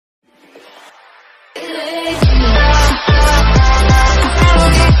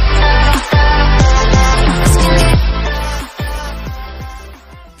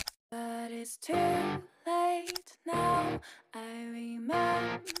It's too late now. I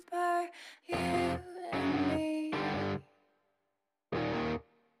remember you and me,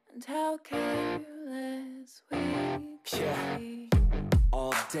 and how careless we could be.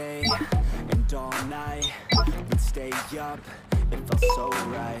 All day and all night, we'd stay up, it felt so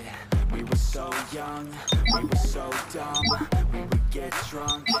right. We were so young, we were so dumb. We would get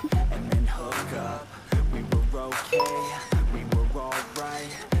drunk and then hook up. We were okay, we were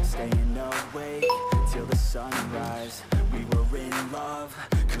alright, staying awake till the sunrise. We were in love,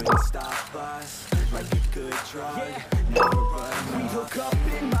 couldn't stop us, like a good drug, never enough. We'd hook up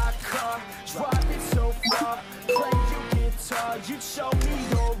in my car, driving so far, play you guitar, you'd show me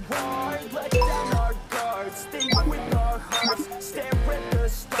your heart, let down our guards, think with our hearts, stare at the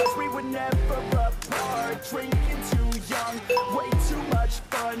stars. We were never apart, drinking too young, way too much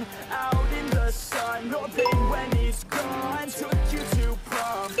fun, out in the sun, no pain when it's gone. Took you to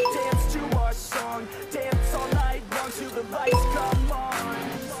prom, dance to our song, dance all night long till the lights come on.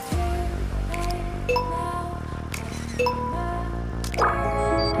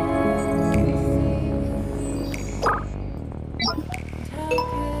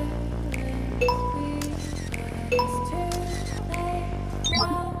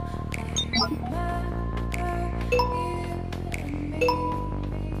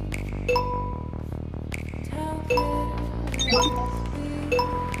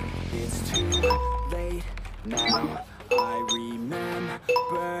 It's too late now, I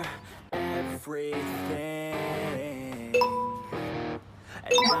remember everything,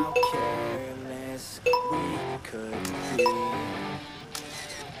 and how careless we could be,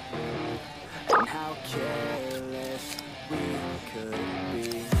 and how careless we could be,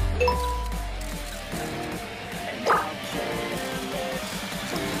 and how careless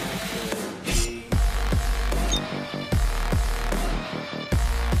we could be.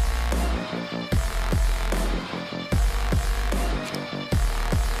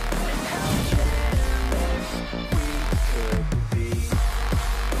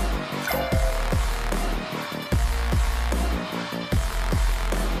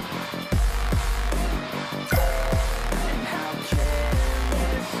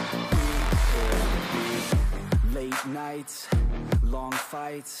 Nights, long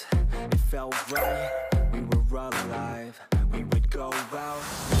fights, it felt right, we were alive. We would go out,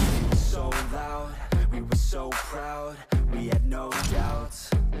 we were so loud, we were so proud, we had no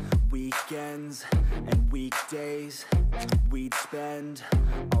doubts. Weekends and weekdays, we'd spend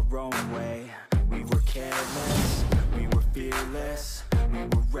our own way. We were careless, we were fearless, we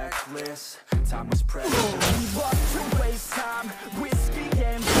were reckless, time was precious. We loved to waste time, whiskey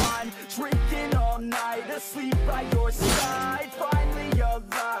and wine, drinking all night, asleep by your side. Finally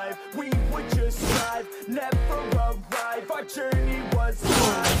alive, we would just drive, never arrive. Our journey was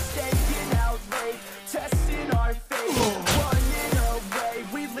hard, staying out late, testing our fate, running away.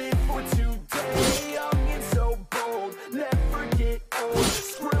 We live for today, young and so bold, never get old.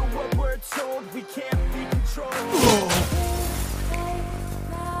 Screw what we're told, we can't be controlled.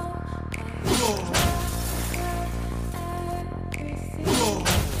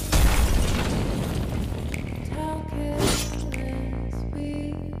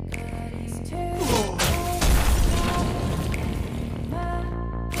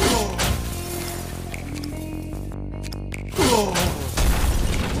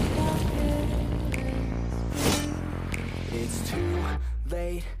 It's too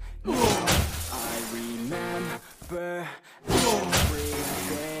late now, I remember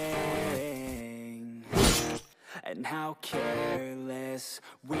everything, and how careless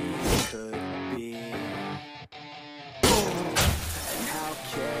we could be, and how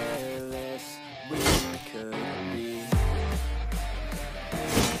careless